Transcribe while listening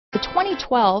The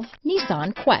 2012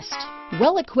 Nissan Quest.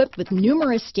 Well equipped with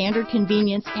numerous standard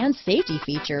convenience and safety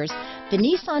features, the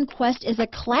Nissan Quest is a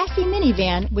classy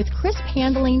minivan with crisp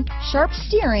handling, sharp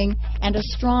steering, and a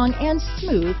strong and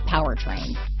smooth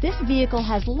powertrain. This vehicle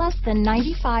has less than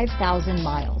 95,000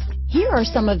 miles. Here are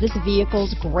some of this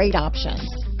vehicle's great options: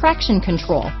 traction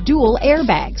control, dual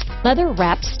airbags,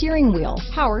 leather-wrapped steering wheel,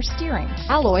 power steering,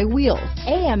 alloy wheels,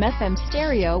 AM/FM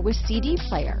stereo with CD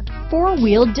player,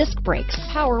 four-wheel disc brakes,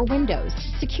 power windows,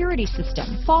 security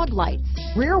system, fog lights,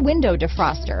 rear window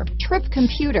defroster, trip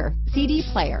computer, CD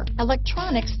player,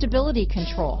 electronic stability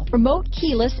control, remote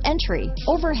keyless entry,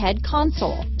 overhead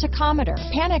console, tachometer,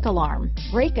 panic alarm,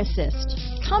 brake assist.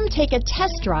 Come take a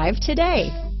test drive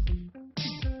today.